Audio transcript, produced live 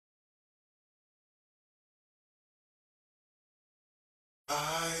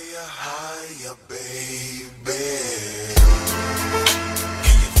Higher, higher, baby.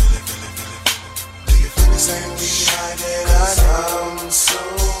 Can you feel it, feel it, feel it, feel it? Do you feel the same way high that I am so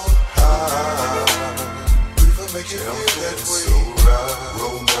high? Reefer make you feel that way. So right.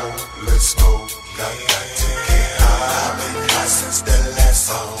 Roll more, let's smoke. Got to get high. I've been high since the last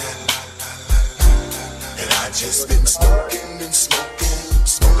song. And I just been smoking and smoking.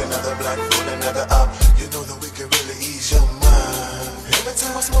 Smoke another blunt, roll another up. You know that we can really ease your mind. Every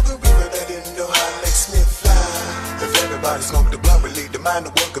time I smoke a reefer, that endo high makes me fly. If everybody smoked the blunt, relieve the mind, the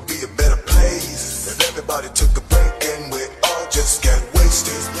world could be a better place. If everybody took a break and we all just got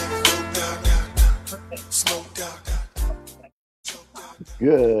wasted. Smoked out.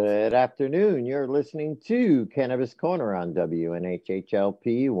 Good afternoon. You're listening to Cannabis Corner on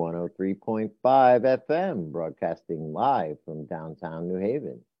WNHHLP 103.5 FM, broadcasting live from downtown New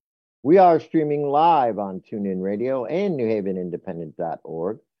Haven. We are streaming live on TuneIn Radio and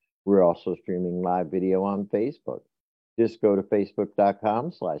NewHavenIndependent.org. We're also streaming live video on Facebook. Just go to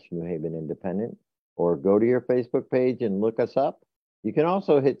facebook.com/New Haven Independent or go to your Facebook page and look us up. You can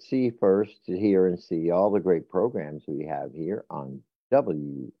also hit see first to hear and see all the great programs we have here on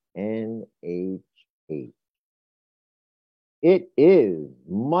WNHH. It is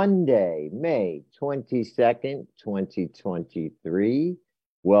Monday, May 22nd, 2023.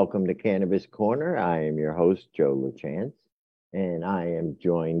 Welcome to Cannabis Corner. I am your host, Joe LaChance, and I am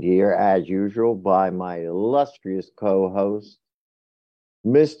joined here, as usual, by my illustrious co-host,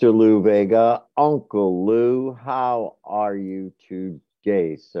 Mr. Lou Vega. Uncle Lou, how are you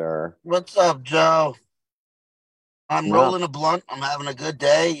today, sir? What's up, Joe? I'm Well- rolling a blunt. I'm having a good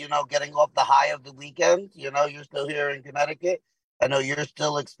day, getting off the high of the weekend. You're still here in Connecticut. I know you're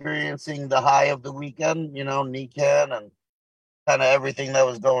still experiencing the high of the weekend, NECAN and kind of everything that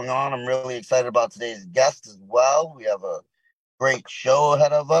was going on. I'm really excited about today's guest as well. We have a great show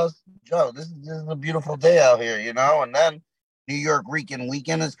ahead of us. Joe, this is a beautiful day out here, and then New York Rican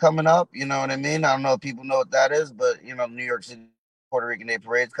weekend is coming up. You know what I mean? I don't know if people know what that is, but, New York City Puerto Rican Day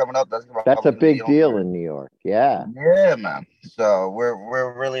Parade's coming up. That's a big deal in New York. Yeah. Yeah, man. So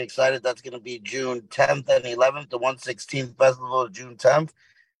we're really excited. That's going to be June 10th and 11th, the 116th Festival of June 10th.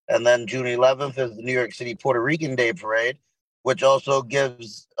 And then June 11th is the New York City Puerto Rican Day Parade, which also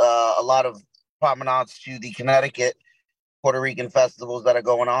gives a lot of prominence to the Connecticut Puerto Rican festivals that are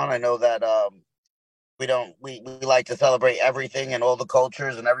going on. I know that we like to celebrate everything and all the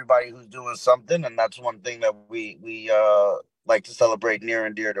cultures and everybody who's doing something. And that's one thing that we like to celebrate near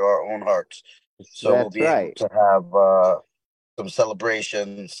and dear to our own hearts. So That's we'll be right. able to have some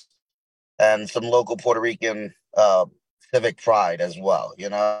celebrations and some local Puerto Rican civic pride as well,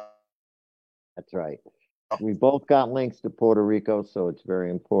 That's right. We both got links to Puerto Rico, so it's very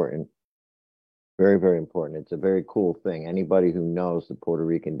important. Very, very important. It's a very cool thing. Anybody who knows the Puerto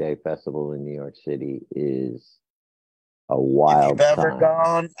Rican Day Festival in New York City is a wild If you've ever time.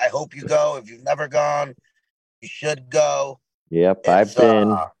 gone, I hope you go. If you've never gone, you should go. Yep, I've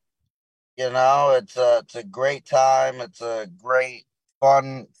been. It's a great time. It's a great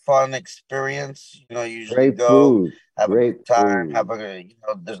fun experience. Usually Great go food. have a Great good time. food.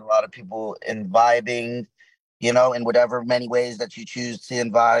 There's a lot of people imbibing, in whatever many ways that you choose to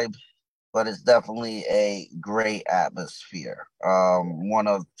imbibe. But it's definitely a great atmosphere. One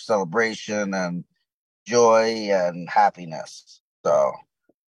of celebration and joy and happiness. So,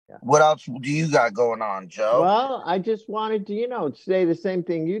 Yeah. What else do you got going on, Joe? Well, I just wanted to, say the same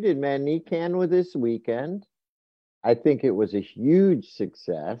thing you did, man. NECAN was this weekend. I think it was a huge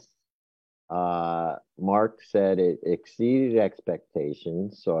success. Mark said it exceeded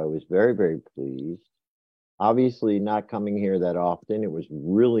expectations, so I was very, very pleased. Obviously, not coming here that often. It was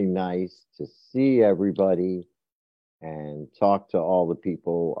really nice to see everybody and talk to all the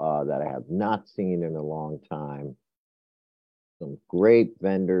people that I have not seen in a long time. Some great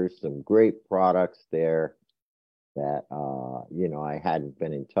vendors, some great products there that, I hadn't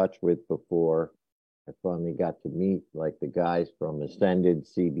been in touch with before. I finally got to meet like the guys from Ascended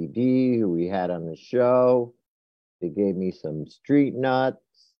CBD who we had on the show. They gave me some street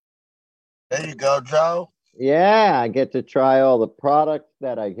nuts. There you go, Joe. Yeah, I get to try all the products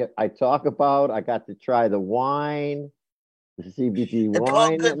that I talk about. I got to try the wine, the CBD It's all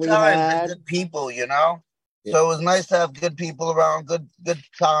wine that good we times had. and good people, Yeah. So it was nice to have good people around, good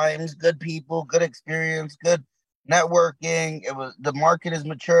times, good people, good experience, good networking. The market is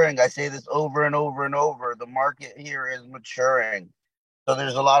maturing. I say this over and over and over. The market here is maturing. So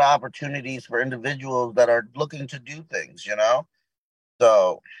there's a lot of opportunities for individuals that are looking to do things,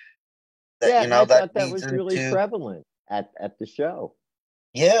 So Yeah, and I thought that leads was really into prevalent at the show.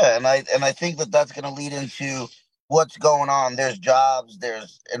 yeah, and I think that's going to lead into what's going on. There's jobs,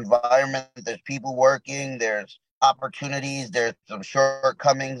 there's environment, there's people working, there's opportunities, there's some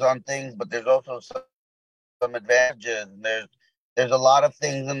shortcomings on things, but there's also some advantages. And there's a lot of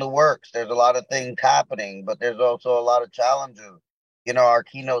things in the works. There's a lot of things happening, but there's also a lot of challenges. Our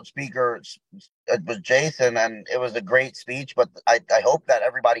keynote speaker was Jason, and it was a great speech. But I hope that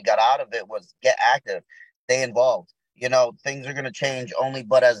everybody got out of it was get active, stay involved. Things are going to change only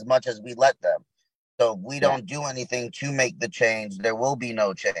but as much as we let them. So if we don't do anything to make the change, there will be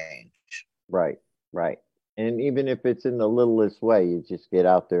no change. Right, right. And even if it's in the littlest way, you just get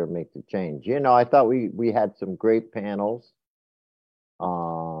out there and make the change. I thought we had some great panels.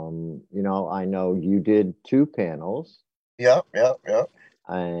 I know you did 2 panels. Yep.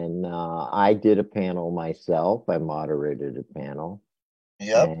 And I did a panel myself. I moderated a panel.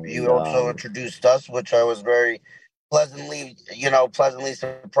 Yep. And, You also introduced us, which I was very pleasantly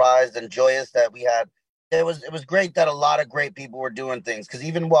surprised and joyous that we had. It was great that a lot of great people were doing things, because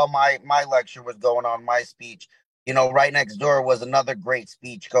even while my lecture was going on, my speech, right next door was another great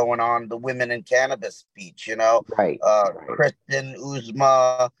speech going on, the Women in Cannabis speech, right. Kristen,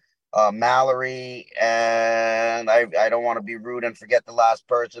 Uzma, Mallory, and I don't want to be rude and forget the last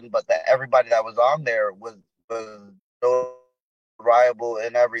person, but that everybody that was on there was so reliable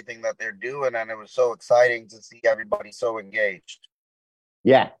in everything that they're doing, and it was so exciting to see everybody so engaged.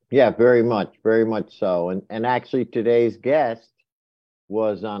 Yeah, very much so. And actually, today's guest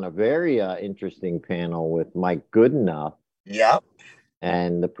was on a very interesting panel with Mike Goodenough. Yep.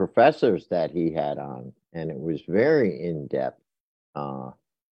 And the professors that he had on, and it was very in depth.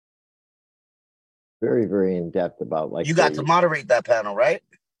 Very, very in depth about you got to moderate that panel, right?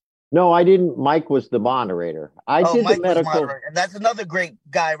 No, I didn't. Mike was the moderator. I did Mike the medical. Was moderator. And that's another great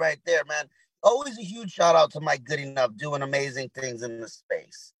guy right there, man. Always a huge shout out to Mike Goodenough, doing amazing things in the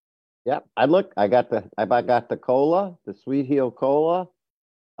space. Yep. I got the cola, the Sweet Heel cola.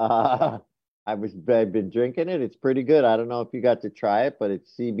 I've been drinking it. It's pretty good. I don't know if you got to try it, but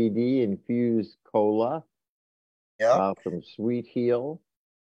it's CBD infused cola. Yeah. From Sweet Heel.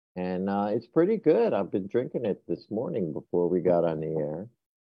 And it's pretty good. I've been drinking it this morning before we got on the air.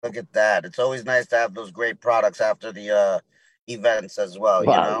 Look at that. It's always nice to have those great products after the events as well,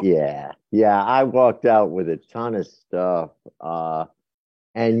 Yeah. I walked out with a ton of stuff.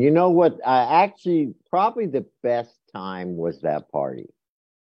 And you know what? Actually, probably the best time was that party.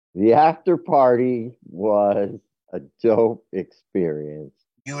 The after party was a dope experience.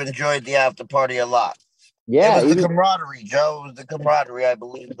 You enjoyed the after party a lot. Yeah. It was the camaraderie, Joe. It was the camaraderie, I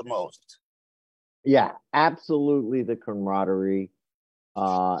believe, the most. Yeah, absolutely the camaraderie.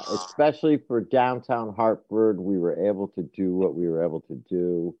 Especially for downtown Hartford, we were able to do what we were able to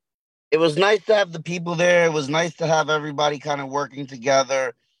do. It was nice to have the people there. It was nice to have everybody kind of working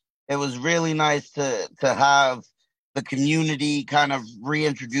together. It was really nice to have the community kind of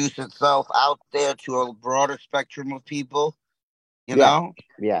reintroduce itself out there to a broader spectrum of people, you know?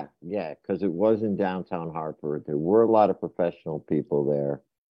 Yeah, because it was in downtown Hartford. There were a lot of professional people there.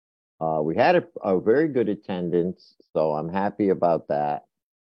 We had a very good attendance, so I'm happy about that.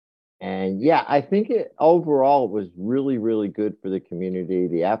 And yeah, I think overall it was really, really good for the community.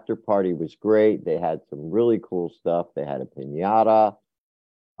 The after party was great. They had some really cool stuff. They had a piñata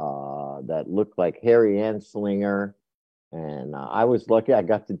that looked like Harry Anslinger. And I was lucky I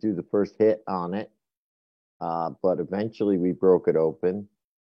got to do the first hit on it. But eventually we broke it open.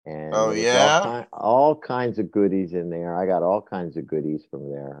 And all kinds of goodies in there. I got all kinds of goodies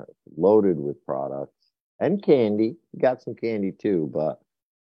from there, loaded with products and candy. Got some candy too, but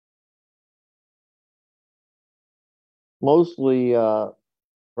mostly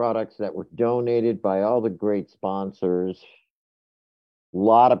products that were donated by all the great sponsors. A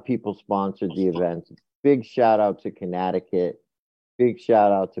lot of people sponsored the events. Big shout out to Connecticut. Big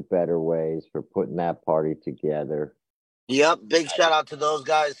shout out to Better Ways for putting that party together. Yep, big shout out to those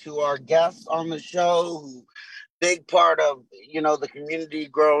guys who are guests on the show, who big part of the community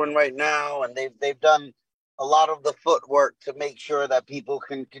growing right now, and they've done a lot of the footwork to make sure that people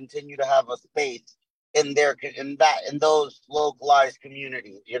can continue to have a space in those localized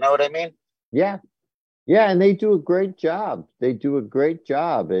communities. You know what I mean? Yeah, and they do a great job. And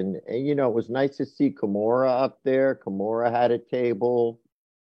it was nice to see Kimura up there. Kimura had a table.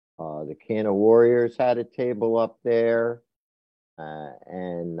 The Canna Warriors had a table up there.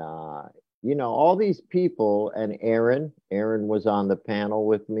 All these people, and Erin was on the panel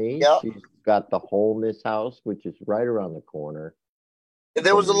with me. Yep. She's got the Wholeness House, which is right around the corner.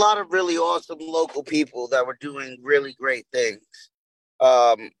 There was a lot of really awesome local people that were doing really great things.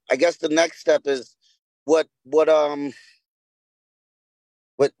 I guess the next step is who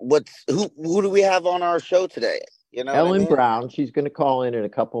do we have on our show today? You know what I Ellen mean? Brown, she's going to call in a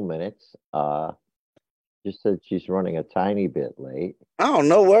couple minutes. Just said she's running a tiny bit late. Oh,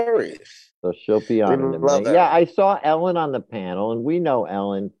 no worries. So she'll be We on in a love minute. Yeah, Ellen. I saw Ellen on the panel, and we know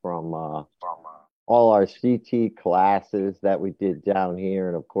Ellen from all our CT classes that we did down here.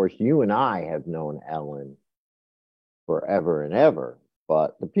 And of course, you and I have known Ellen forever and ever.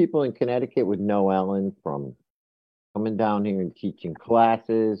 But the people in Connecticut would know Ellen from coming down here and teaching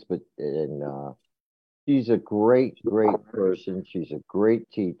classes. She's a great, great person. She's a great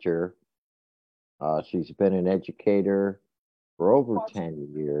teacher. She's been an educator for over 10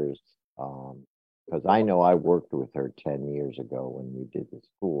 years. Because I know I worked with her 10 years ago when we did the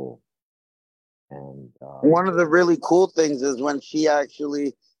school. And One of the really cool things is when she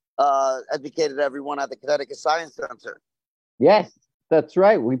actually educated everyone at the Connecticut Science Center. yes, that's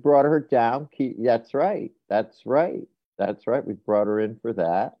right. We brought her down. That's right. That's right. That's right. We brought her in for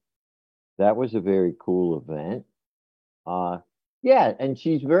that. That was a very cool event. Uh, yeah, and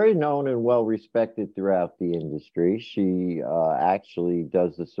she's very known and well respected throughout the industry. She actually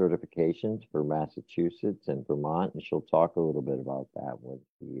does the certifications for Massachusetts and Vermont, and she'll talk a little bit about that when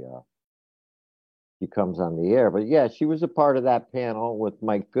she comes on the air. But yeah, she was a part of that panel with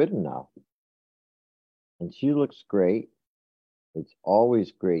Mike Goodenough, and she looks great. It's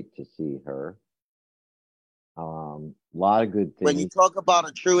always great to see her. A lot of good When you things. talk about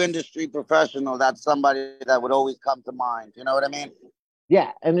a true industry professional, that's somebody that would always come to mind. You know what I mean?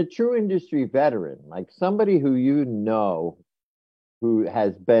 Yeah, and a true industry veteran, like somebody who you know who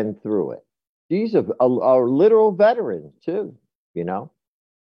has been through it. She's a literal veteran too, you know.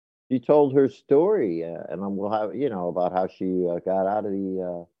 She told her story, and we'll have, about how she got out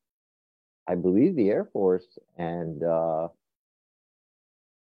of I believe, the Air Force and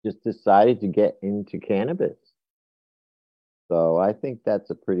just decided to get into cannabis. So I think that's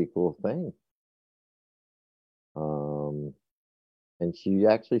a pretty cool thing. Um, and she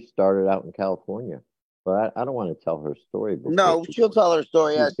actually started out in California, but I don't want to tell her story before No, she'll tell her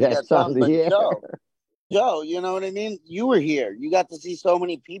story she as she gets gets on on. But the air. Joe, you know what I mean? You were here. You got to see so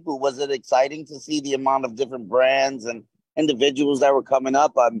many people. Was it exciting to see the amount of different brands and individuals that were coming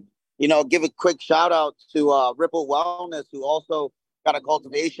up? Give a quick shout out to Ripple Wellness, who also got a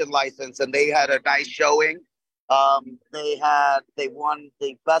cultivation license, and they had a nice showing. They won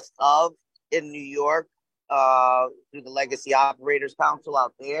the best of in New York through the Legacy Operators Council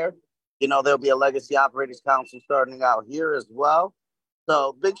out there. There'll be a Legacy Operators Council starting out here as well.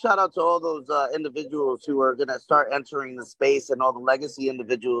 So big shout out to all those individuals who are going to start entering the space, and all the legacy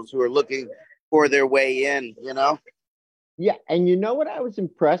individuals who are looking for their way in. Yeah, and you know what I was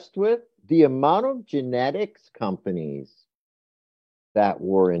impressed with? The amount of genetics companies that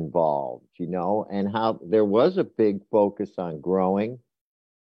were involved, and how there was a big focus on growing.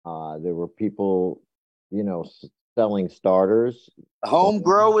 There were people, selling starters. Home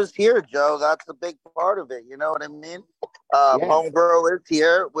grow is here, Joe. That's a big part of it. You know what I mean? Yeah, Home grow is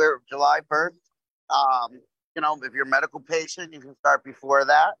here. We're July 1st. If you're a medical patient, you can start before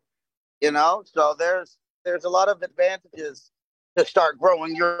that. So there's a lot of advantages to start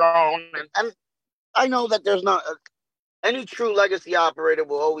growing your own. And I know that there's not any true legacy operator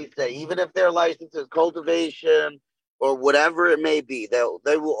will always say, even if their license is cultivation or whatever it may be,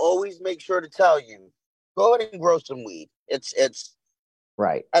 they will always make sure to tell you, go ahead and grow some weed. It's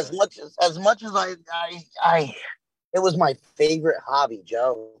right. as much as I it was my favorite hobby,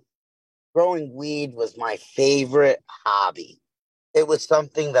 Joe. Growing weed was my favorite hobby. It was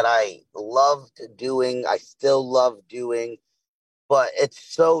something that I loved doing. I still love doing, but it's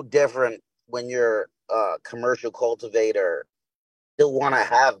so different when you're a commercial cultivator. Still want to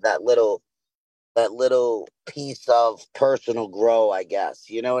have that little piece of personal grow, I guess.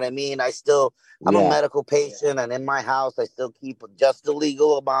 You know what I mean? I'm a Yeah, medical patient, and in my house, I still keep just the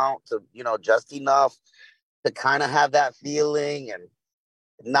legal amount to, just enough to kind of have that feeling, and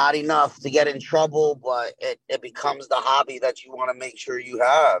not enough to get in trouble, but it becomes the hobby that you want to make sure you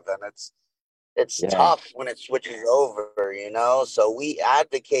have. And it's yeah, tough when it switches over. So we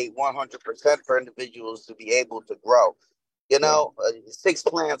advocate 100% for individuals to be able to grow. yeah. 6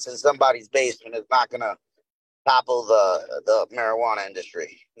 plants in somebody's basement is not going to topple the marijuana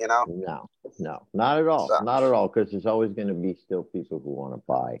industry. No, no, not at all. So Not at all, because there's always going to be still people who want to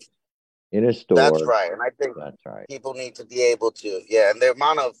buy in a that's store. right. And I think That's right. people need to be able to, yeah. And the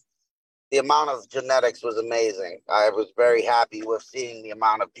amount of genetics was amazing. I was very happy with seeing the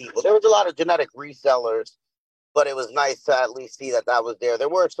amount of people. There was a lot of genetic resellers, but it was nice to at least see that was there. There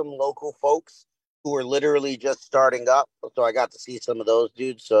were some local folks who were literally just starting up, so I got to see some of those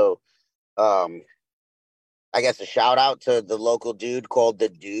dudes. So, um, I guess a shout out to the local dude called the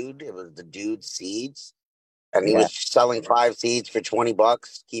Dude. It was the Dude Seeds. And he Yeah. was selling 5 seeds for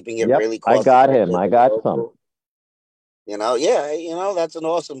 $20, keeping it Yep. really I cost got him. effective I and got some. local. Yeah, that's an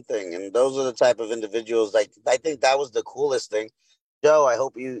awesome thing. And those are the type of individuals, like, I think that was the coolest thing. Joe, I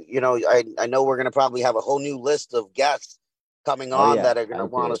hope I know we're going to probably have a whole new list of guests coming Oh on yeah, that are going to I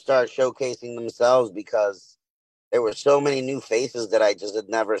want to did. start showcasing themselves, because there were so many new faces that I just had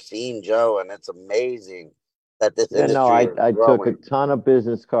never seen, Joe. And it's amazing that this Yeah, no, industry is I took a growing. ton of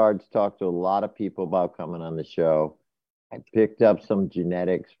business cards, talked to a lot of people about coming on the show. I picked up some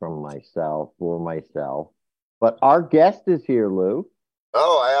genetics from myself for myself. But our guest is here, Lou.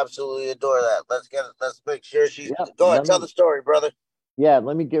 Oh, I absolutely adore that. Let's make sure she's, Yep. go ahead, tell the story, brother. Yeah,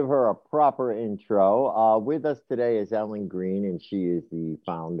 let me give her a proper intro. With us today is Ellen Green, and she is the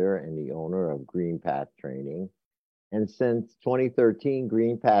founder and the owner of Green Path Training. And since 2013,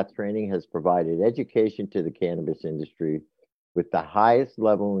 Green Path Training has provided education to the cannabis industry with the highest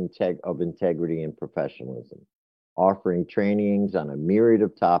level of integrity and professionalism, offering trainings on a myriad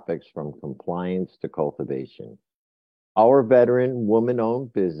of topics from compliance to cultivation. Our veteran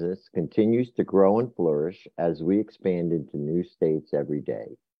woman-owned business continues to grow and flourish as we expand into new states every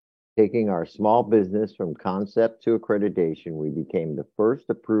day. Taking our small business from concept to accreditation, we became the first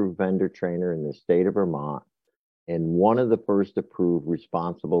approved vendor trainer in the state of Vermont and one of the first approved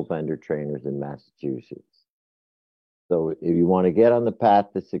responsible vendor trainers in Massachusetts. So if you want to get on the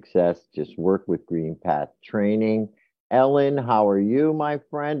path to success, just work with Green Path Training. Ellen, how are you, my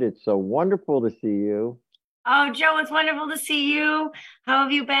friend? It's so wonderful to see you. Oh, Joe, it's wonderful to see you. How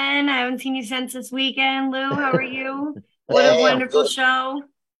have you been? I haven't seen you since this weekend. Lou, how are you? What a Hey, I'm wonderful good. show.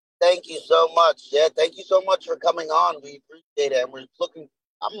 Thank you so much. Yeah, thank you so much for coming on. We appreciate it. And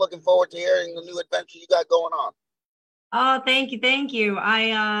I'm looking forward to hearing the new adventure you got going on. Oh, thank you. Thank you.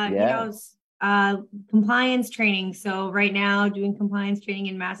 Yeah. Compliance training. So right now doing compliance training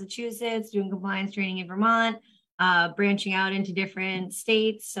in Massachusetts, doing compliance training in Vermont, branching out into different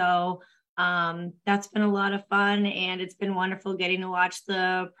states. So that's been a lot of fun, and it's been wonderful getting to watch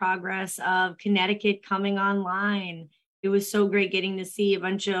the progress of Connecticut coming online. It was so great getting to see a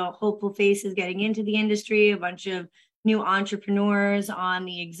bunch of hopeful faces getting into the industry, a bunch of new entrepreneurs on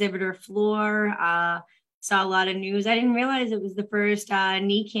the exhibitor floor. Saw a lot of news. I didn't realize it was the first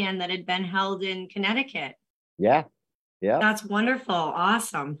NECAN that had been held in Connecticut. Yeah. Yeah. That's wonderful.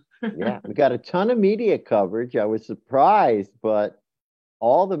 Awesome. Yeah. We got a ton of media coverage. I was surprised, but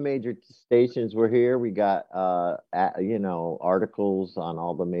all the major stations were here. We got articles on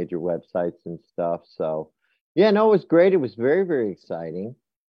all the major websites and stuff. So yeah, no, it was great. It was very, very exciting.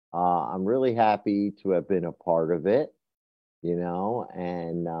 I'm really happy to have been a part of it,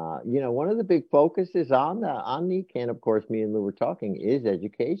 and one of the big focuses on NECAN, of course, me and Lou were talking, is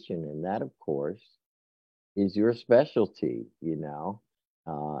education. And that, of course, is your specialty.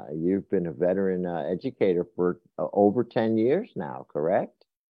 You've been a veteran educator for over 10 years now, correct?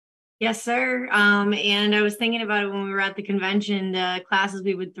 Yes, sir. And I was thinking about it when we were at the convention, the classes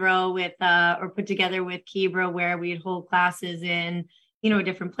we would throw with or put together with Kibra, where we'd hold classes in,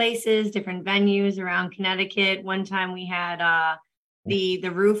 different places, different venues around Connecticut. One time we had the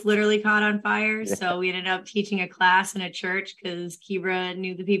roof literally caught on fire. Yeah. So we ended up teaching a class in a church because Kibra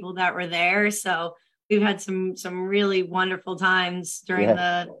knew the people that were there. So we've had some really wonderful times during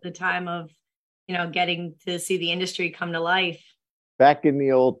the time of, getting to see the industry come to life. Back in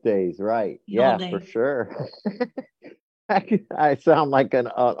the old days, right? For sure. I sound like an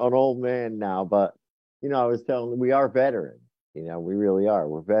old man now, but I was telling we are veterans. We really are.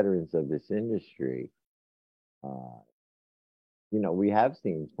 We're veterans of this industry. We have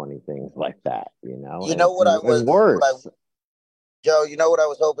seen funny things like that. You know what and worse. Joe, you know what I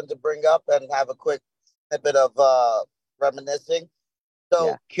was hoping to bring up and have a quick snippet of reminiscing.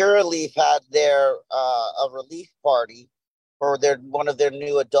 So Curaleaf had their a release party for one of their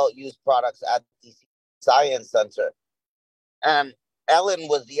new adult use products at the Science Center. And Ellen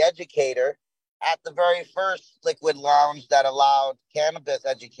was the educator at the very first liquid lounge that allowed cannabis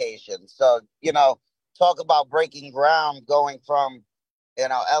education. So, talk about breaking ground, going from,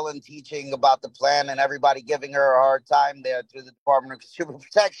 Ellen teaching about the plan and everybody giving her a hard time there through the Department of Consumer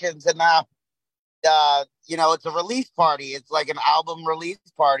Protection. And now, it's a release party. It's like an album release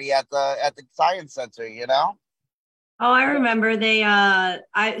party at the Science Center, Oh, I remember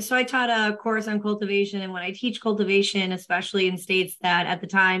I taught a course on cultivation, and when I teach cultivation, especially in states that at the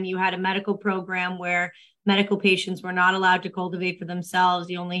time you had a medical program where medical patients were not allowed to cultivate for themselves,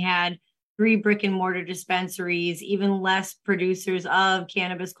 you only had 3 brick and mortar dispensaries, even less producers of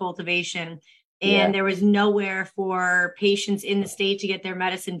cannabis cultivation. And there was nowhere for patients in the state to get their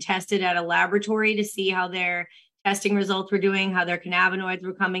medicine tested at a laboratory to see how their testing results were doing, how their cannabinoids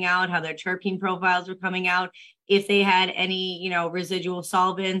were coming out, how their terpene profiles were coming out, if they had any, residual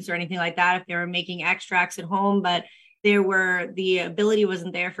solvents or anything like that, if they were making extracts at home. But the ability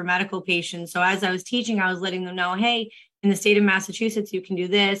wasn't there for medical patients. So as I was teaching, I was letting them know, hey, in the state of Massachusetts, you can do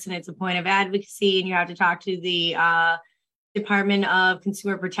this, and it's a point of advocacy, and you have to talk to the Department of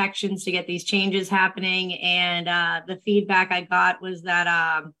Consumer Protections to get these changes happening. And the feedback I got was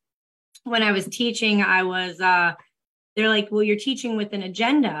that when I was teaching, they're like, well, you're teaching with an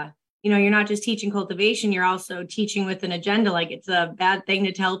agenda. You're not just teaching cultivation, you're also teaching with an agenda. Like, it's a bad thing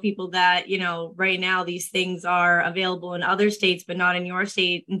to tell people that, right now these things are available in other states, but not in your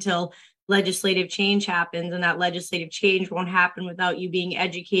state until legislative change happens. And that legislative change won't happen without you being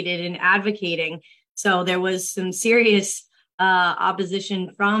educated and advocating. So there was some serious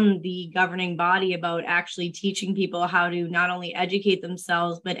opposition from the governing body about actually teaching people how to not only educate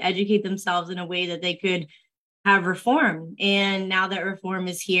themselves, but educate themselves in a way that they could have reform. And now that reform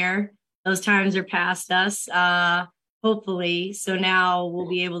is here, those times are past us, hopefully. So now we'll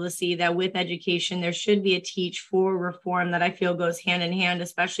be able to see that with education, there should be a teach for reform that I feel goes hand in hand,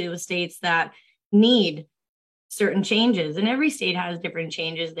 especially with states that need certain changes. And every state has different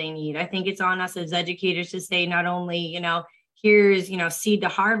changes they need. I think it's on us as educators to say, not only, here's, seed to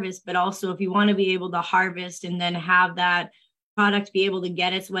harvest, but also if you want to be able to harvest and then have that product be able to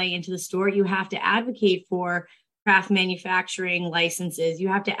get its way into the store, you have to advocate for craft manufacturing licenses. You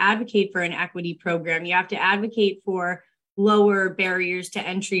have to advocate for an equity program. You have to advocate for lower barriers to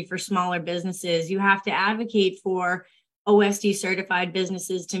entry for smaller businesses. You have to advocate for OSD certified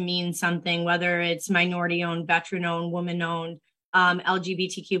businesses to mean something, whether it's minority owned, veteran owned, woman owned,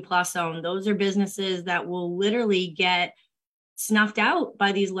 LGBTQ plus owned. Those are businesses that will literally get snuffed out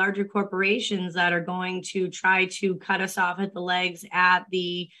by these larger corporations that are going to try to cut us off at the legs at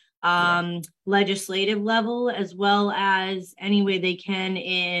the legislative level, as well as any way they can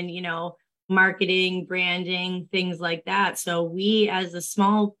in, marketing, branding, things like that. So we as a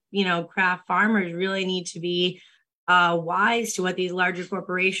small, craft farmers really need to be wise to what these larger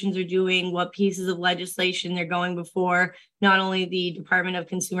corporations are doing, what pieces of legislation they're going before, not only the Department of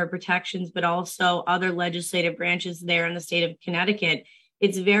Consumer Protections, but also other legislative branches there in the state of Connecticut.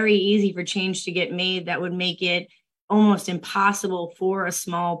 It's very easy for change to get made that would make it almost impossible for a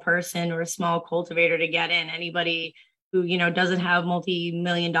small person or a small cultivator to get in. Anybody who, doesn't have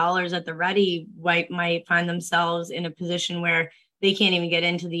multi-million dollars at the ready might find themselves in a position where they can't even get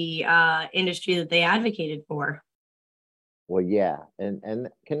into the industry that they advocated for. Well, yeah, and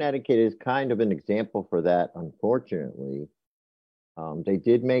Connecticut is kind of an example for that, unfortunately. They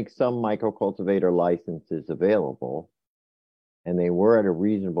did make some microcultivator licenses available, and they were at a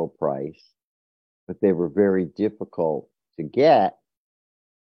reasonable price, but they were very difficult to get.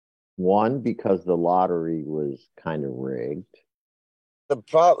 One, because the lottery was kind of rigged. The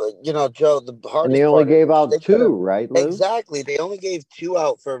problem, Joe, the hardest and they only part gave is out they two, could've- right, Lou? Exactly. They only gave 2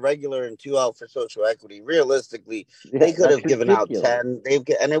 out for regular and 2 out for social equity. Realistically, Yeah, they could have that's given out ridiculous. 10.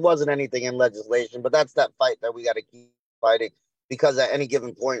 And it wasn't anything in legislation, but that's that fight that we got to keep fighting, because at any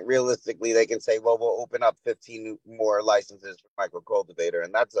given point, realistically, they can say, well, we'll open up 15 more licenses for microcultivator.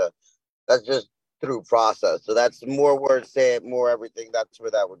 And that's just through process. So that's more words say it, more everything. That's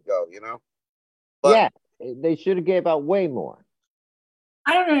where that would go, But, yeah, they should have gave out way more.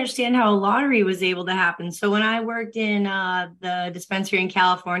 I don't understand how a lottery was able to happen. So when I worked in the dispensary in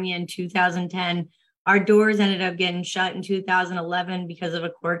California in 2010, our doors ended up getting shut in 2011 because of a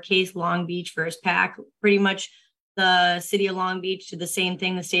court case, Long Beach First Pack. Pretty much the city of Long Beach did the same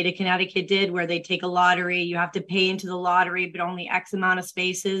thing the state of Connecticut did, where they take a lottery. You have to pay into the lottery, but only X amount of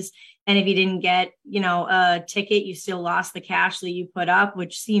spaces. And if you didn't get, a ticket, you still lost the cash that you put up,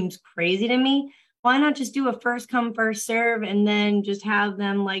 which seems crazy to me. Why not just do a first come, first serve, and then just have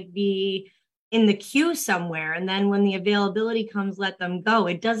them be in the queue somewhere? And then when the availability comes, let them go.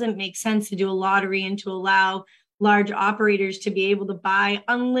 It doesn't make sense to do a lottery and to allow large operators to be able to buy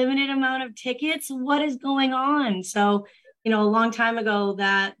unlimited amount of tickets. What is going on? So, a long time ago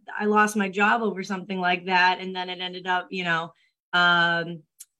that I lost my job over something like that. And then it ended up,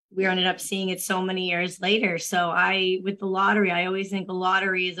 we ended up seeing it so many years later. So with the lottery, I always think a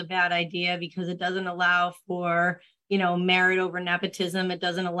lottery is a bad idea because it doesn't allow for, merit over nepotism. It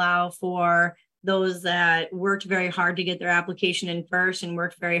doesn't allow for those that worked very hard to get their application in first and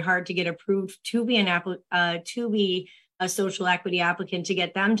worked very hard to get approved to be a social equity applicant, to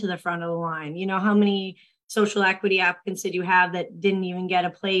get them to the front of the line. How many social equity applicants did you have that didn't even get a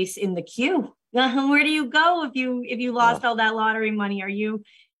place in the queue? Where do you go if you lost all that lottery money? Are you,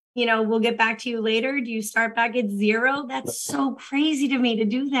 we'll get back to you later? Do you start back at zero? That's so crazy to me to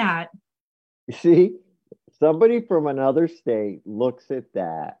do that. You see, somebody from another state looks at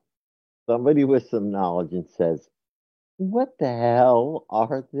that, somebody with some knowledge and says, what the hell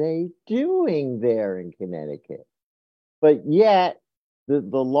are they doing there in Connecticut? But yet, the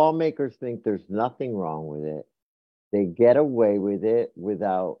lawmakers think there's nothing wrong with it. They get away with it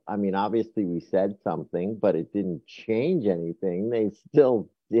without, I mean, obviously we said something, but it didn't change anything. They still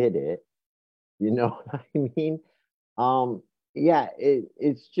did it. You know what I mean? Um, yeah,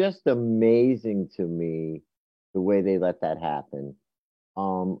 it's just amazing to me the way they let that happen.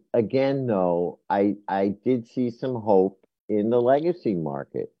 Again, though, I did see some hope in the legacy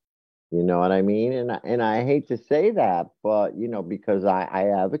market. You know what I mean? And I hate to say that, but you know, because I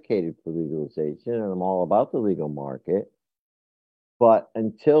advocated for legalization and I'm all about the legal market. But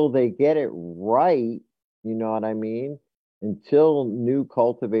until they get it right, you know what I mean? Until new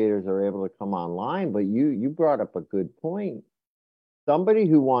cultivators are able to come online, but you brought up a good point. Somebody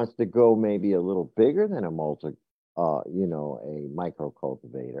who wants to go maybe a little bigger than a a micro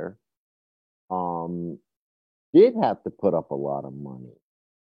cultivator, um, did have to put up a lot of money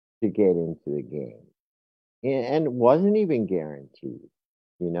to get into the game, and it wasn't even guaranteed.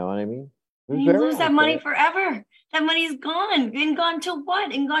 You know what I mean? It was And you very lose that money unfair. forever. That money's gone. And gone to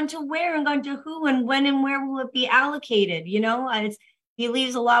what? And gone to where? And gone to who? And when and where will it be allocated? He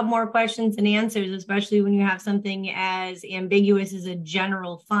leaves a lot more questions than answers, especially when you have something as ambiguous as a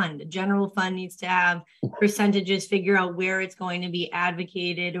general fund. A general fund needs to have percentages, figure out where it's going to be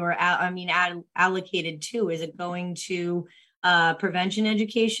advocated or allocated to. Is it going to prevention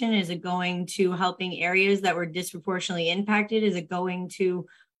education? Is it going to helping areas that were disproportionately impacted? Is it going to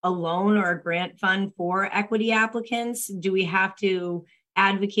a loan or a grant fund for equity applicants? Do we have to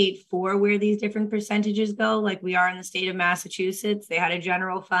advocate for where these different percentages go, like we are in the state of Massachusetts? They had a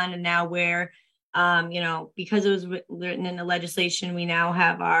general fund, and now where, because it was written in the legislation, we now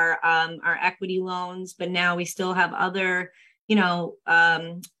have our equity loans, but now we still have other,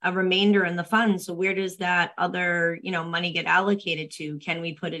 a remainder in the fund. So where does that other, money get allocated to? Can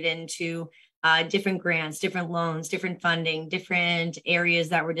we put it into different grants, different loans, different funding, different areas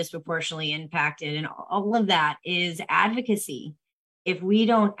that were disproportionately impacted? And all of that is advocacy. If we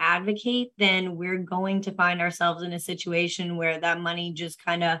don't advocate, then we're going to find ourselves in a situation where that money just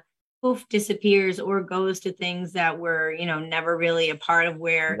kind of poof disappears or goes to things that were, never really a part of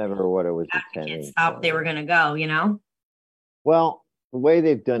where Never what it was advocates intended thought for. they were going to go. Well, the way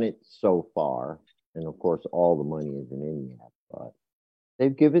they've done it so far, and of course all the money isn't in yet, but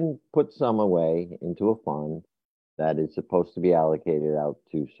they've put some away into a fund that is supposed to be allocated out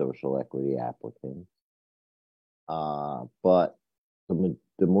to social equity applicants. But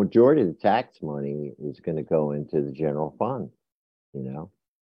the majority of the tax money is going to go into the general fund,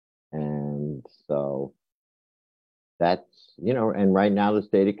 and so that's, and right now the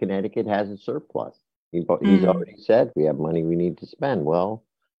state of Connecticut has a surplus. He's already said we have money we need to spend. Well,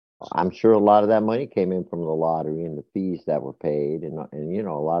 I'm sure a lot of that money came in from the lottery and the fees that were paid, and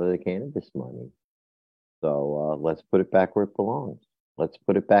a lot of the cannabis money. So let's put it back where it belongs. Let's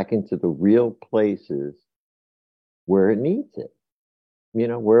put it back into the real places where it needs it.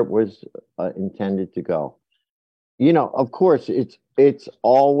 Where it was intended to go. Of course, it's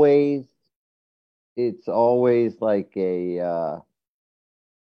always like it's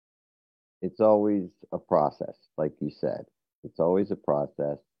always a process, like you said. It's always a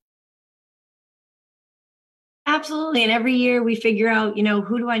process. Absolutely. And every year we figure out,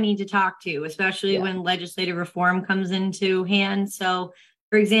 who do I need to talk to, especially when legislative reform comes into hand. So,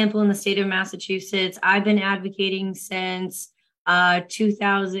 for example, in the state of Massachusetts, I've been advocating since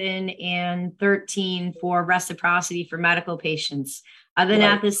 2013 for reciprocity for medical patients. I've been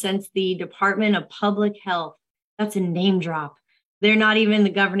at this since the Department of Public Health. That's a name drop. They're not even the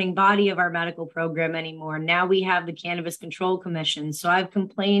governing body of our medical program anymore. Now we have the Cannabis Control Commission. So I've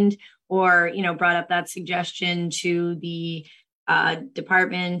complained or, brought up that suggestion to the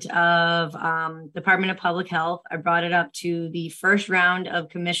Department of Public Health. I brought it up to the first round of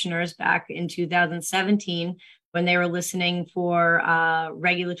commissioners back in 2017 when they were listening for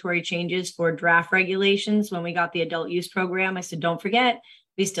regulatory changes for draft regulations. When we got the adult use program, I said, don't forget,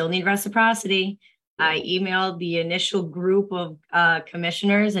 we still need reciprocity. I emailed the initial group of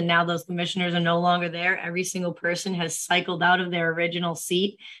commissioners, and now those commissioners are no longer there. Every single person has cycled out of their original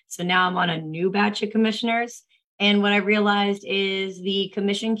seat. So now I'm on a new batch of commissioners. And what I realized is the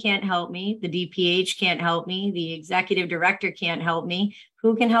commission can't help me. The DPH can't help me. The executive director can't help me.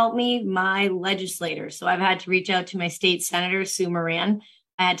 Who can help me? My legislators. So I've had to reach out to my state senator, Sue Moran.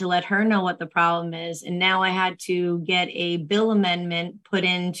 I had to let her know what the problem is. And now I had to get a bill amendment put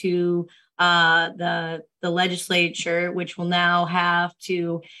into the legislature, which will now have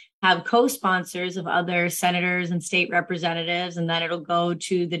to have co-sponsors of other senators and state representatives, and then it'll go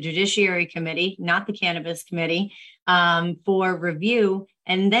to the Judiciary Committee, not the Cannabis Committee, for review.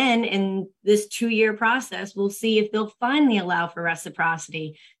 And then in this 2-year process, we'll see if they'll finally allow for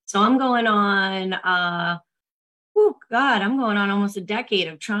reciprocity. So I'm going on, I'm going on almost a decade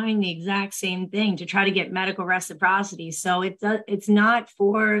of trying the exact same thing to try to get medical reciprocity. So it's not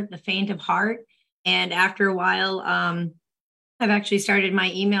for the faint of heart. And after a while, I've actually started my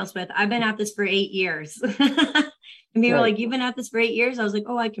emails with, I've been at this for 8 years. And people are like, you've been at this for 8 years? I was like,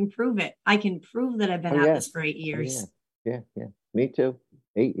 oh, I can prove it. I can prove that I've been at this for 8 years. Yeah. Me too.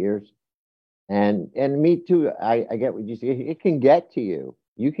 8 years. And me too. I get what you say. It can get to you.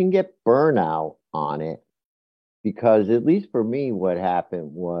 You can get burnout on it, because at least for me, what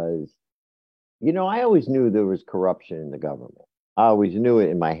happened was, I always knew there was corruption in the government. I always knew it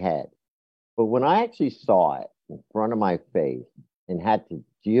in my head. But when I actually saw it in front of my face and had to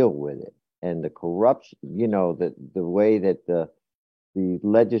deal with it, and the corruption, the way that the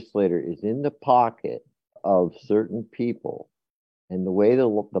legislator is in the pocket of certain people, and the way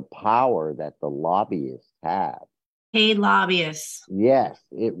the power that the lobbyists have. Paid lobbyists. Yes,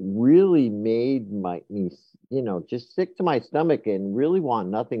 it really made me, just sick to my stomach and really want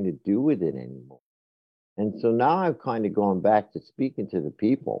nothing to do with it anymore. And so now I've kind of gone back to speaking to the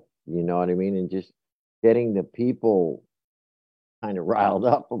people, you know what I mean? And just getting the people kind of riled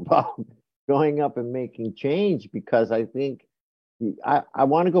up about going up and making change, because I think I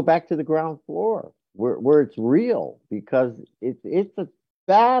want to go back to the ground floor where it's real, because it's a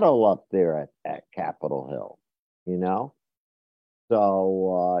battle up there at Capitol Hill,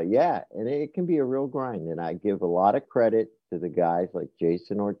 So, and it can be a real grind. And I give a lot of credit to the guys like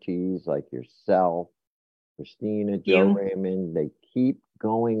Jason Ortiz, like yourself, Christina, Joe Raymond. They keep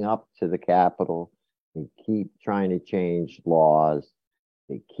going up to the Capitol. They keep trying to change laws.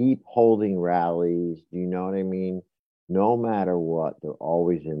 They keep holding rallies. Do you know what I mean? No matter what, they're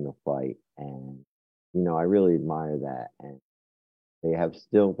always in the fight. And, I really admire that. And they have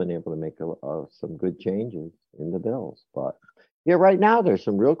still been able to make some good changes in the bills. But yeah, right now there's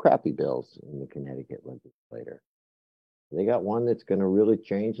some real crappy bills in the Connecticut legislature. They got one that's going to really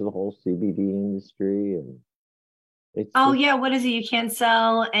change the whole CBD industry. And what is it? You can't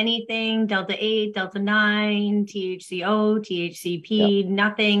sell anything Delta 8, Delta 9, THCO, THCP,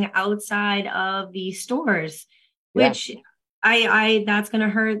 nothing outside of the stores, which that's going to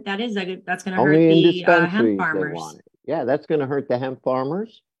hurt. That's going to hurt the hemp farmers. Yeah, that's going to hurt the hemp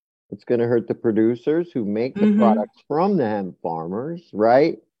farmers. It's going to hurt the producers who make the products from the hemp farmers,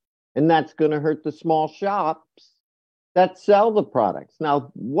 right? And that's going to hurt the small shops that sell the products.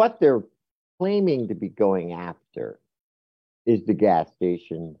 Now, what they're claiming to be going after is the gas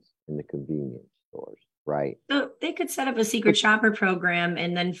stations and the convenience stores, right? So they could set up a secret shopper program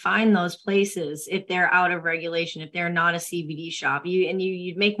and then find those places if they're out of regulation, if they're not a CBD shop.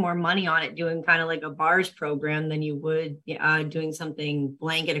 You'd make more money on it doing kind of like a bars program than you would doing something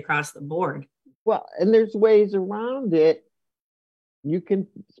blanket across the board. Well, and there's ways around it. You can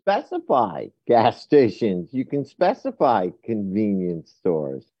specify gas stations. You can specify convenience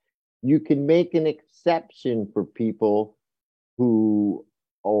stores. You can make an exception for people who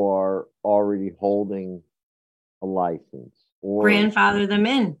are already holding a license, or grandfather them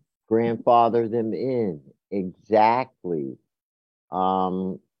in. Exactly.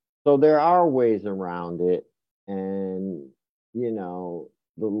 So there are ways around it. And,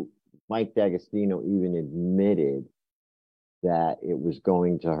 Mike D'Agostino even admitted that it was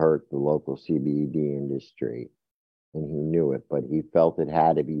going to hurt the local CBD industry. And he knew it, but he felt it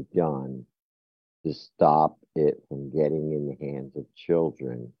had to be done to stop it from getting in the hands of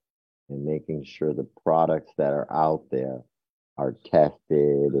children, and making sure the products that are out there are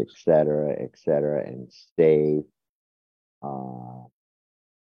tested, et cetera, and safe.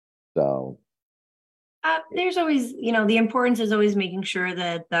 There's always, the importance is always making sure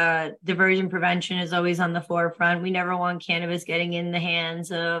that the diversion prevention is always on the forefront. We never want cannabis getting in the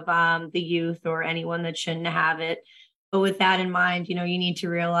hands of the youth or anyone that shouldn't have it. But with that in mind, you need to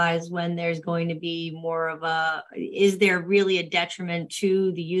realize when there's going to be more of is there really a detriment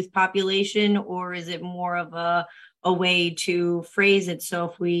to the youth population, or is it more of a way to phrase it?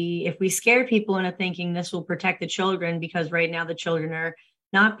 So if we scare people into thinking this will protect the children, because right now the children are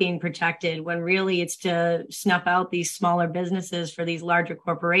not being protected, when really it's to snuff out these smaller businesses for these larger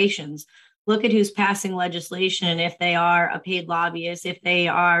corporations. Look at who's passing legislation, and if they are a paid lobbyist, if they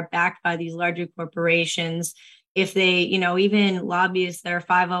are backed by these larger corporations, if they, even lobbyists that are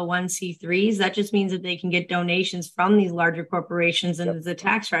 501c3s, that just means that they can get donations from these larger corporations, and it's a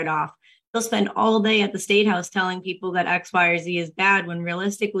tax write-off. they'll spend all day at the state house telling people that X, Y, or Z is bad, when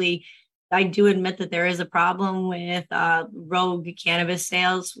realistically, I do admit that there is a problem with rogue cannabis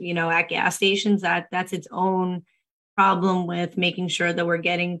sales, at gas stations. That's its own problem with making sure that we're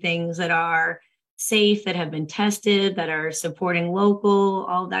getting things that are safe, that have been tested, that are supporting local,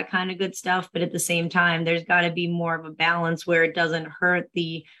 all that kind of good stuff. But at the same time, there's got to be more of a balance where it doesn't hurt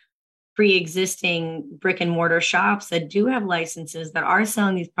the pre-existing brick and mortar shops that do have licenses, that are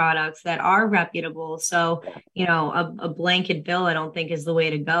selling these products, that are reputable. So, a blanket bill, I don't think is the way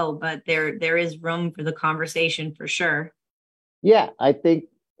to go, but there is room for the conversation for sure. Yeah, I think,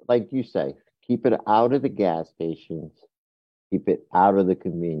 like you say, keep it out of the gas stations, keep it out of the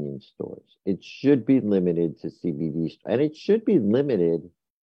convenience stores. It should be limited to CBD, and it should be limited,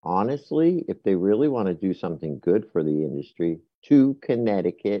 honestly, if they really want to do something good for the industry, to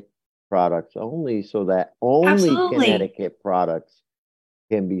Connecticut products only, so that only Absolutely. Connecticut products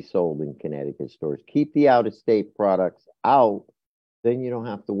can be sold in Connecticut stores. Keep the out-of-state products out, then you don't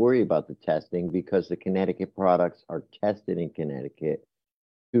have to worry about the testing, because the Connecticut products are tested in Connecticut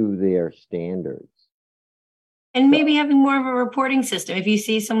to their standards. And maybe having more of a reporting system. If you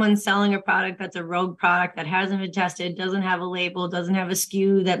see someone selling a product that's a rogue product that hasn't been tested, doesn't have a label, doesn't have a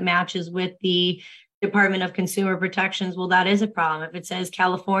SKU that matches with the Department of Consumer Protections, well, that is a problem. If it says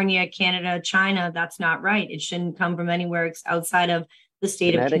California, Canada, China, that's not right. It shouldn't come from anywhere outside of the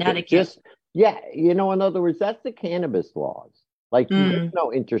state of Connecticut. In other words, that's the cannabis laws. Like, there's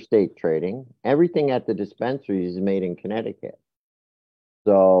no interstate trading. Everything at the dispensaries is made in Connecticut.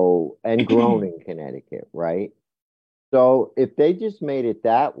 So, and grown in Connecticut, right? So if they just made it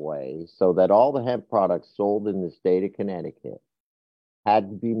that way, so that all the hemp products sold in the state of Connecticut had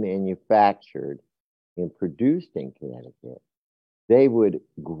to be manufactured and produced in Connecticut, they would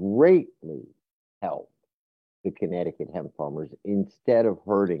greatly help the Connecticut hemp farmers instead of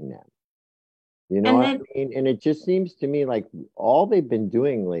hurting them. You know what I mean? And it just seems to me like all they've been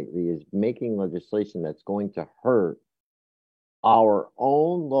doing lately is making legislation that's going to hurt our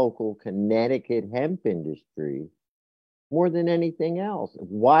own local Connecticut hemp industry more than anything else.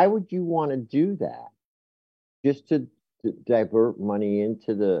 Why would you want to do that? Just to divert money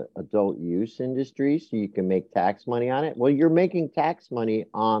into the adult use industry so you can make tax money on it? Well, you're making tax money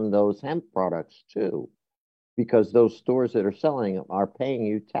on those hemp products too, because those stores that are selling them are paying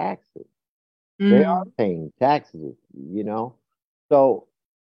you taxes. They are paying taxes, So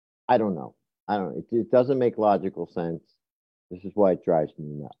I don't know. It doesn't make logical sense. This is why it drives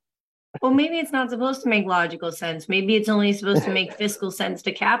me nuts. Well, maybe it's not supposed to make logical sense. Maybe it's only supposed to make fiscal sense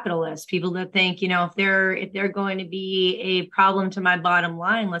to capitalists, people that think, if they're going to be a problem to my bottom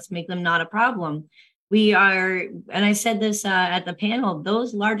line, let's make them not a problem. We are, and I said this at the panel,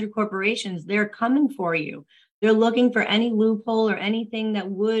 those larger corporations, they're coming for you. They're looking for any loophole or anything that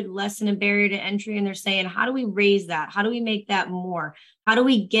would lessen a barrier to entry. And they're saying, how do we raise that? How do we make that more? How do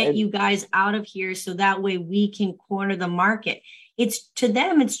we get you guys out of here so that way we can corner the market? It's to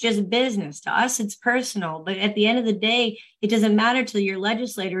them, it's just business. To us, it's personal. But at the end of the day, it doesn't matter to your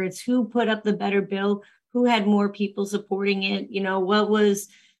legislator. It's who put up the better bill, who had more people supporting it.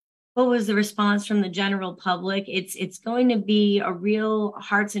 What was the response from the general public? It's going to be a real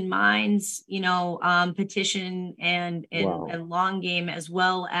hearts and minds, petition and long game, as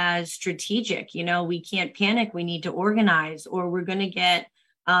well as strategic. We can't panic. We need to organize, or we're going to get,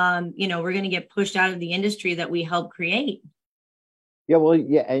 pushed out of the industry that we helped create. Yeah, well,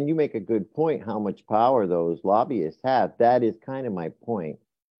 yeah, and you make a good point how much power those lobbyists have. That is kind of my point.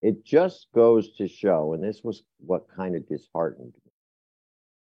 It just goes to show, and this was what kind of disheartened me,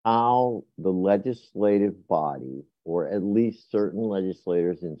 how the legislative body, or at least certain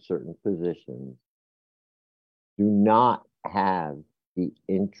legislators in certain positions, do not have the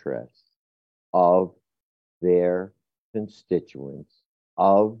interests of their constituents,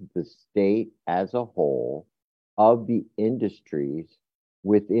 of the state as a whole, of the industries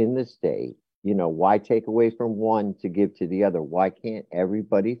within the state. Why take away from one to give to the other? Why can't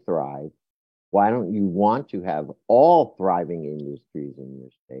everybody thrive? Why don't you want to have all thriving industries in your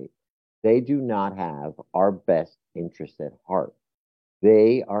state? They do not have our best interests at heart.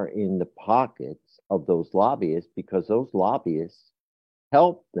 They are in the pockets of those lobbyists, because those lobbyists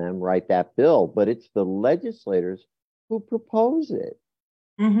help them write that bill. But it's the legislators who propose it.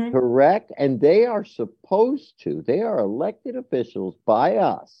 Correct? And they are supposed to, they are elected officials by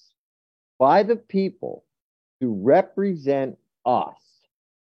us, by the people, to represent us,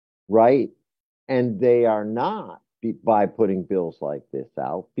 right? And they are not by putting bills like this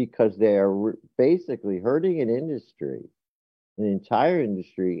out, because they are basically hurting an industry, an entire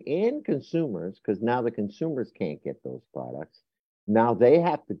industry, and consumers, because now the consumers can't get those products. Now they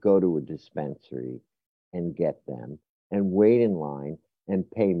have to go to a dispensary and get them and wait in line and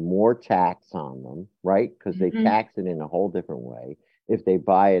pay more tax on them, right? Because they Mhm. tax it in a whole different way. If they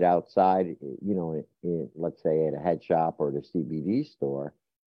buy it outside, let's say at a head shop or the CBD store,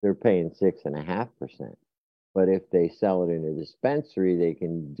 they're paying 6.5%. But if they sell it in a dispensary, they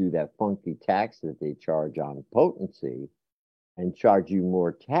can do that funky tax that they charge on potency and charge you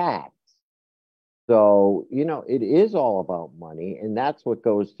more tax. So, it is all about money. And that's what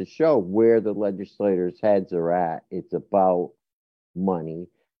goes to show where the legislators' heads are at. It's about money.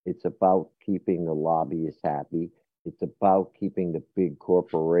 It's about keeping the lobbyists happy. It's about keeping the big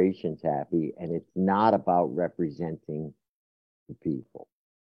corporations happy. And it's not about representing the people.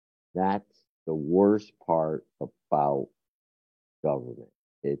 That's the worst part about government.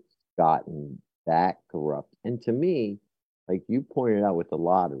 It's gotten that corrupt. And to me, like you pointed out with the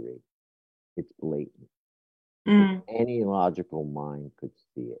lottery, it's blatant. Mm. Any logical mind could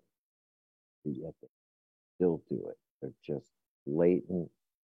see it, but yet they still do it. They're just blatant,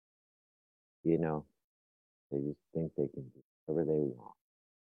 you know, they just think they can do whatever they want,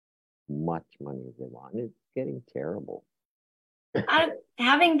 much money as they want. And it's getting terrible.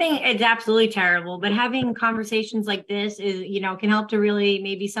 It's absolutely terrible, but having conversations like this is, can help to really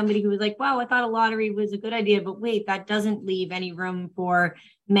maybe somebody who was like, wow, I thought a lottery was a good idea, but wait, that doesn't leave any room for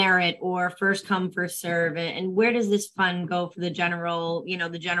merit or first come, first serve. And where does this fund go for the general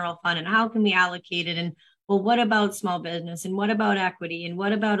fund, and how can we allocate it? And well, what about small business, and what about equity, and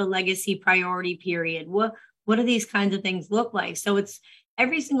what about a legacy priority period? What do these kinds of things look like? So it's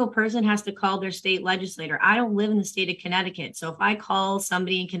every single person has to call their state legislator. I don't live in the state of Connecticut. So if I call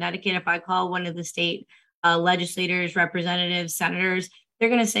somebody in Connecticut, if I call one of the state legislators, representatives, senators, they're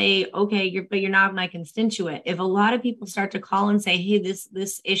going to say, okay, but you're not my constituent. If a lot of people start to call and say, hey,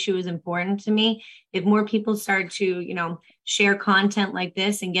 this issue is important to me, if more people start to, share content like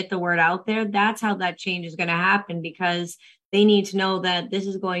this and get the word out there, that's how that change is going to happen, because they need to know that this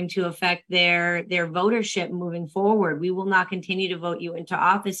is going to affect their votership moving forward. We will not continue to vote you into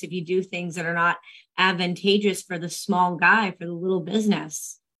office if you do things that are not advantageous for the small guy, for the little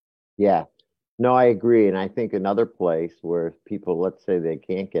business. Yeah. No, I agree. And I think another place where people, let's say they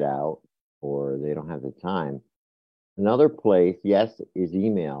can't get out or they don't have the time, another place, yes, is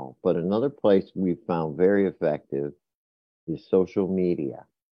email, but another place we found very effective is social media.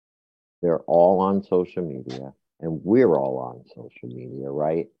 They're all on social media, and we're all on social media,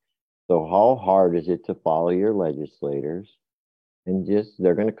 right? So how hard is it to follow your legislators and just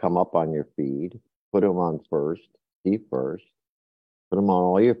they're going to come up on your feed, put them on first, see first, put them on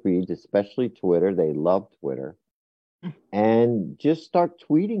all your feeds, especially Twitter. They love Twitter, and just start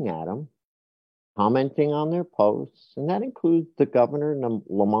tweeting at them, commenting on their posts, and that includes the governor and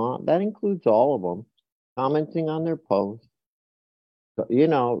Lamont. That includes all of them, commenting on their posts. So,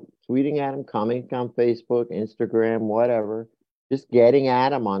 tweeting at them, commenting on Facebook, Instagram, whatever, just getting at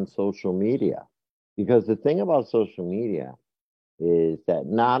them on social media. Because the thing about social media is that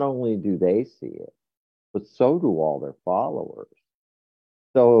not only do they see it, but so do all their followers.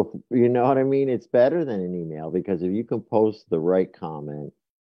 So, if, you know what I mean? It's better than an email, because if you can post the right comment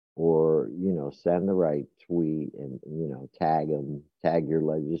or, send the right tweet and, tag them, tag your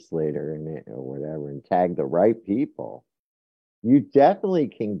legislator in it or whatever, and tag the right people, you definitely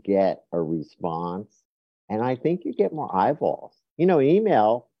can get a response. And I think you get more eyeballs.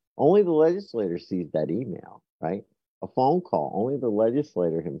 Email, only the legislator sees that email, right? A phone call, only the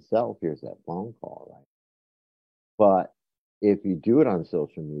legislator himself hears that phone call, right? But if you do it on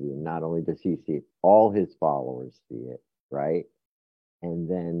social media, not only does he see it, all his followers see it, right? And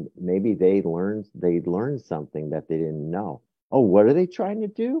then maybe they learn something that they didn't know. Oh, what are they trying to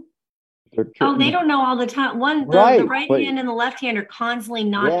do? Oh, they don't know all the time. The Right, right but hand and the left hand are constantly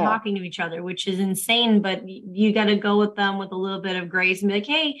not yeah, talking to each other, which is insane. But you got to go with them with a little bit of grace and be like,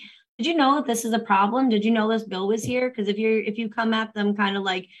 hey, did you know that this is a problem? Did you know this bill was here? Because if you come at them kind of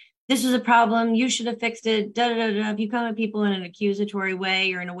like, this is a problem, you should have fixed it, da, da, da, da. If you come at people in an accusatory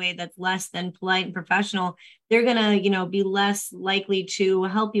way or in a way that's less than polite and professional, they're gonna, be less likely to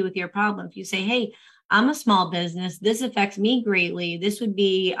help you with your problem. If you say, hey, I'm a small business, this affects me greatly, this would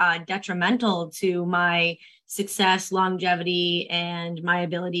be detrimental to my success, longevity, and my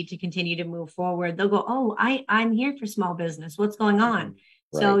ability to continue to move forward, they'll go, oh, I'm here for small business, what's going on?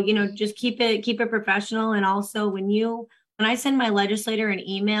 So, right. just keep it professional. And also when I send my legislator an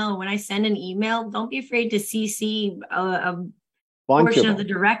email, when I send an email, don't be afraid to CC a Bunch portion of of the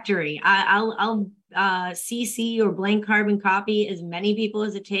them. directory. I'll CC or blank carbon copy as many people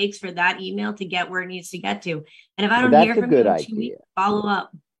as it takes for that email to get where it needs to get to. And if I Well, don't hear that's a from you good in 2 weeks, idea. follow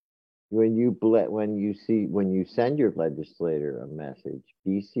up. when you send your legislator a message,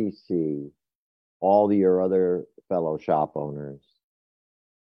 BCC all your other fellow shop owners,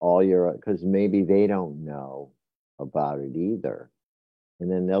 because maybe they don't know about it either, and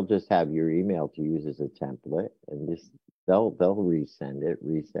then they'll just have your email to use as a template, and just they'll resend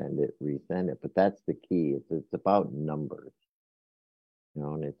it. But that's the key. It's about numbers,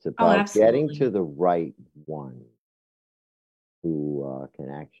 and it's Oh, about getting absolutely. to the right one who can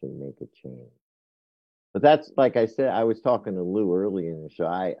actually make a change. But that's like I said, I was talking to Lou early in the show.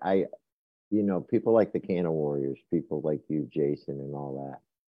 People like the Canna Warriors, people like you, Jason, and all that.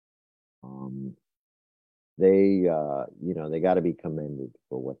 They got to be commended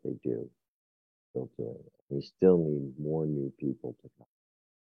for what they do. Still doing it. We still need more new people to come.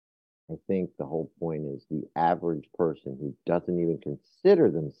 I think the whole point is the average person who doesn't even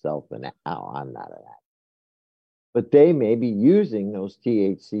consider themselves I'm not an addict, but they may be using those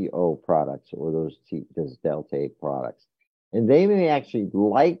THCO products or those Delta 8 products, and they may actually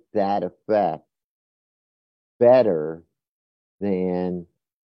like that effect better than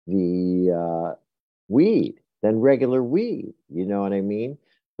the than regular weed. You know what I mean?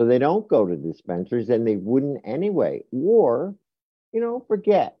 So they don't go to dispensaries, and they wouldn't anyway. Or,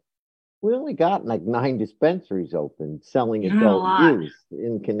 forget. We only got like 9 dispensaries open selling Not a adult lot. use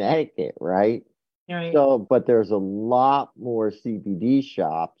in Connecticut, right? Right. So, but there's a lot more CBD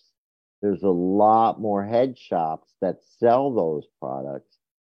shops. There's a lot more head shops that sell those products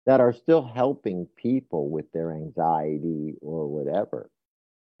that are still helping people with their anxiety or whatever.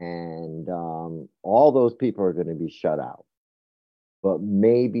 And all those people are going to be shut out. But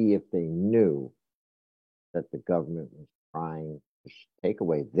maybe if they knew that the government was trying to take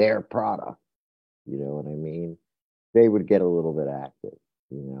away their product, you know what I mean? They would get a little bit active.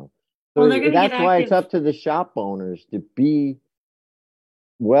 Well, So they're going to get that's why it's active. up to the shop owners to be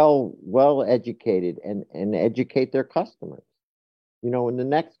well educated and educate their customers. When the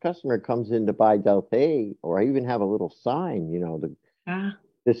next customer comes in to buy Delta 8, or I even have a little sign, Yeah.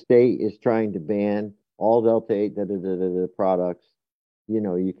 the state is trying to ban all Delta 8 products.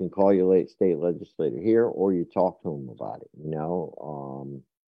 You can call your late state legislator here, or you talk to them about it.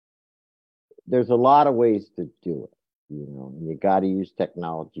 There's a lot of ways to do it, and you got to use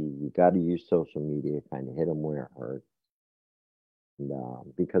technology. You got to use social media, kind of hit them where it hurts. And,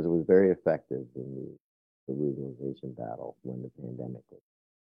 because it was very effective in the legalization battle when the pandemic was.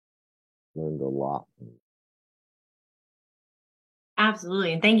 Learned a lot.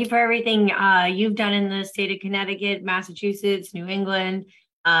 Absolutely. And thank you for everything you've done in the state of Connecticut, Massachusetts, New England.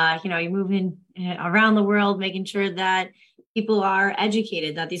 You're moving around the world, making sure that people are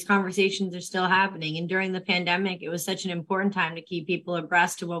educated, that these conversations are still happening. And during the pandemic, it was such an important time to keep people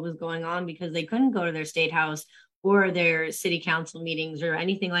abreast to what was going on, because they couldn't go to their state house or their city council meetings or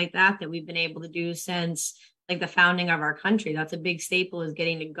anything like that we've been able to do since like the founding of our country. That's a big staple, is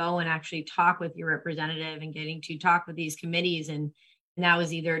getting to go and actually talk with your representative and getting to talk with these committees. And that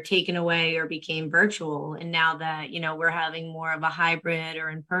was either taken away or became virtual. And now that, we're having more of a hybrid or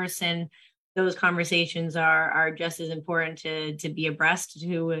in person, those conversations are just as important to be abreast,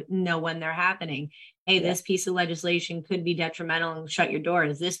 to know when they're happening. Hey, Yeah. this piece of legislation could be detrimental and shut your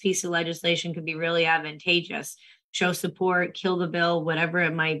doors. This piece of legislation could be really advantageous. Show support, kill the bill, whatever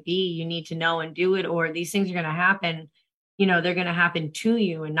it might be. You need to know and do it, or these things are going to happen. They're going to happen to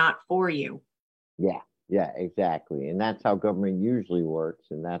you and not for you. Yeah, exactly. And that's how government usually works.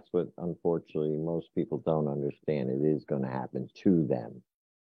 And that's what, unfortunately, most people don't understand. It is going to happen to them.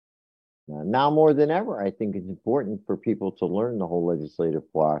 Now more than ever, I think it's important for people to learn the whole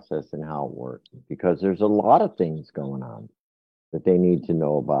legislative process and how it works, because there's a lot of things going on that they need to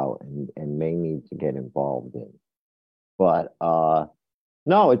know about and may need to get involved in. But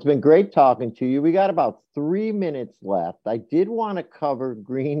no, it's been great talking to you. We got about 3 minutes left. I did want to cover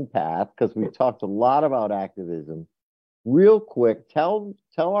Green Path because we talked a lot about activism. Real quick, tell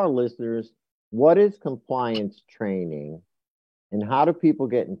our listeners, what is compliance training, and how do people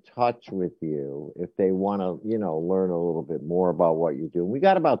get in touch with you if they want to, learn a little bit more about what you're doing? We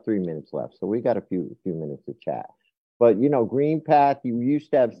got about 3 minutes left, so we got a few minutes to chat. But Green Path, you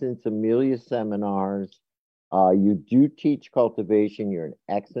used to have since Amelia seminars. You do teach cultivation. You're an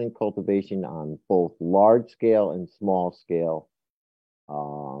excellent cultivation on both large scale and small scale.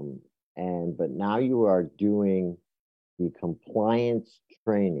 But now you are doing the compliance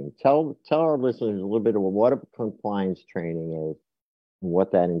training. Tell our listeners a little bit about what a compliance training is, and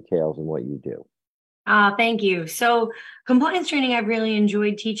what that entails, and what you do. Thank you. So compliance training, I've really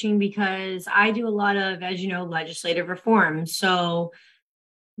enjoyed teaching because I do a lot of, as you know, legislative reform. So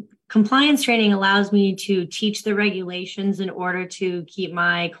compliance training allows me to teach the regulations in order to keep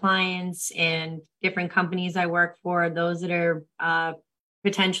my clients and different companies I work for, those that are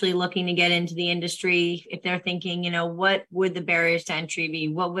potentially looking to get into the industry, if they're thinking, what would the barriers to entry be?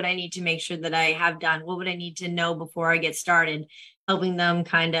 What would I need to make sure that I have done? What would I need to know before I get started? Helping them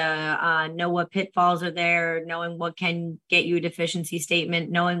kind of know what pitfalls are there, knowing what can get you a deficiency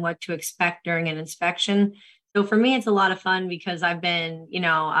statement, knowing what to expect during an inspection. So for me, it's a lot of fun because I've been,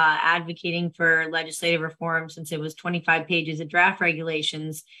 advocating for legislative reform since it was 25 pages of draft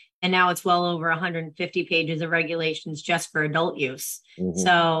regulations. And now it's well over 150 pages of regulations just for adult use. Mm-hmm.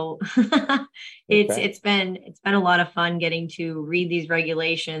 So it's been a lot of fun getting to read these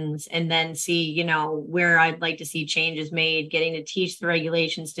regulations and then see, where I'd like to see changes made, getting to teach the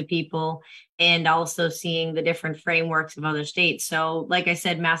regulations to people, and also seeing the different frameworks of other states. So like I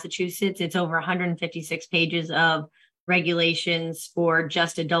said, Massachusetts, it's over 156 pages of regulations for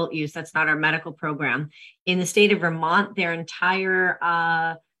just adult use. That's not our medical program. In the state of Vermont,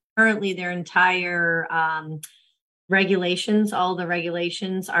 currently their entire regulations, all the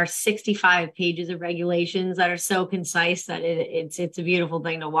regulations are 65 pages of regulations that are so concise that it's a beautiful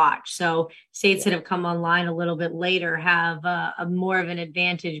thing to watch. So states that have come online a little bit later have a more of an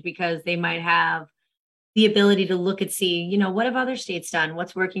advantage because they might have the ability to look at, see, what have other states done?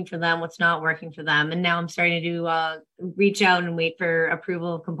 What's working for them? What's not working for them? And now I'm starting to reach out and wait for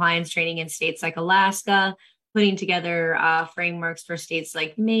approval of compliance training in states like Alaska, putting together frameworks for states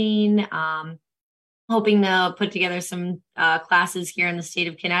like Maine, hoping to put together some classes here in the state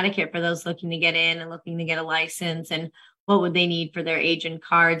of Connecticut for those looking to get in and looking to get a license, and what would they need for their agent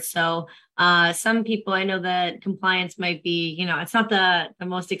card. So some people, I know that compliance might be, it's not the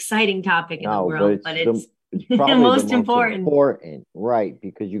most exciting topic in the world, but it's probably the most important. Right,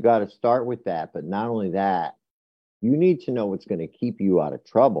 because you got to start with that. But not only that, you need to know what's going to keep you out of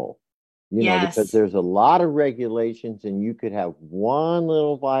trouble. Because there's a lot of regulations and you could have one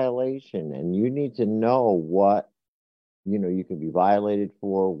little violation, and you need to know what, you can be violated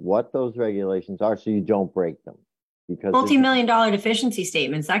for, what those regulations are, so you don't break them. Because multi-million-dollar deficiency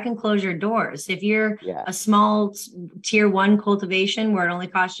statements, that can close your doors. If you're a small tier 1 cultivation where it only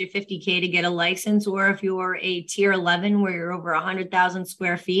costs you $50K to get a license, or if you're a tier 11 where you're over 100,000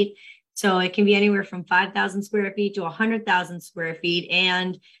 square feet. So it can be anywhere from 5,000 square feet to 100,000 square feet.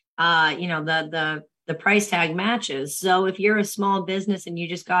 And the price tag matches. So if you're a small business and you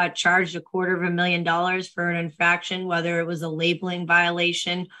just got charged $250,000 for an infraction, whether it was a labeling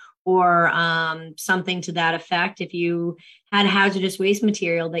violation or something to that effect, if you had hazardous waste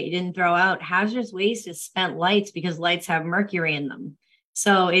material that you didn't throw out, hazardous waste is spent lights because lights have mercury in them.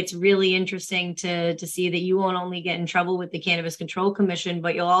 So it's really interesting to see that you won't only get in trouble with the Cannabis Control Commission,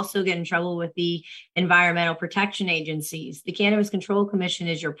 but you'll also get in trouble with the environmental protection agencies. The Cannabis Control Commission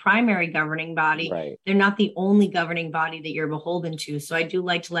is your primary governing body. Right. They're not the only governing body that you're beholden to. So I do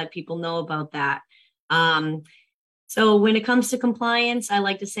like to let people know about that. So when it comes to compliance, I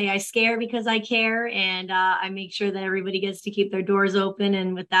like to say I scare because I care, and I make sure that everybody gets to keep their doors open.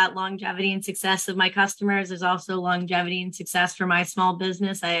 And with that longevity and success of my customers, there's also longevity and success for my small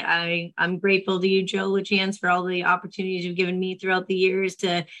business. I'm grateful to you, Joe LaChance, for all the opportunities you've given me throughout the years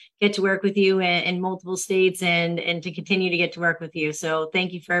to get to work with you in multiple states and to continue to get to work with you. So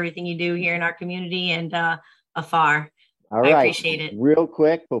thank you for everything you do here in our community and afar. All right. I appreciate it. Real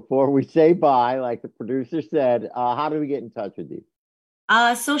quick, before we say bye, like the producer said, how do we get in touch with you?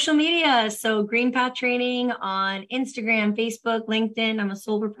 Social media. So Green Path Training on Instagram, Facebook, LinkedIn. I'm a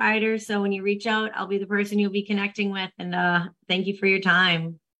sole proprietor. So when you reach out, I'll be the person you'll be connecting with. And thank you for your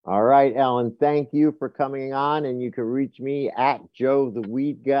time. All right, Ellen, thank you for coming on. And you can reach me at Joe the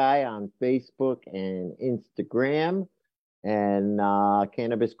Weed Guy on Facebook and Instagram. And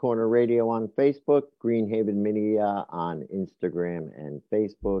Cannabis Corner Radio on Facebook, Greenhaven Media on Instagram and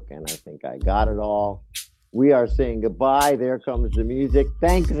Facebook. And I think I got it all. We are saying goodbye. There comes the music.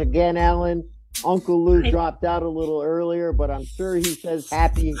 Thanks again, Ellen. Uncle Lou dropped out a little earlier, but I'm sure he says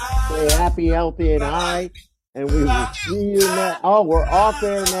happy, healthy, and high. And we will see you next. Oh, we're off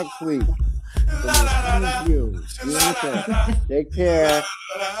there next week. So take care.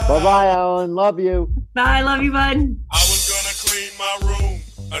 Bye-bye, Ellen. Love you. Bye. Love you, bud. I was gonna clean my room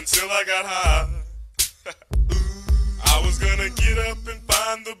until I got high. I was gonna get up and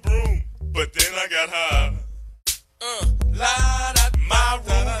find the broom, but then I got high. My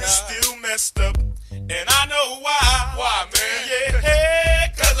room is still messed up, and I know why. Why, man? Yeah,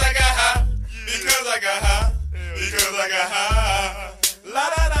 cause I got high. Because I got high. Because I got high. La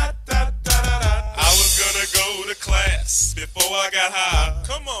da da da da da da. I was gonna go to class before I got high.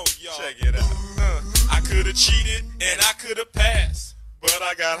 Come on, y'all. Check it out. I could have cheated and I could have passed, but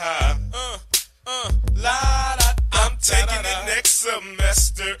I got high.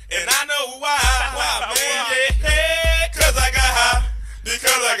 semester, and I know why. Why, man? Yeah, cause I got high. Because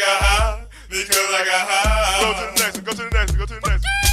I got high. Because I got high. Go to the next one. Go to the next one. Go to the next one.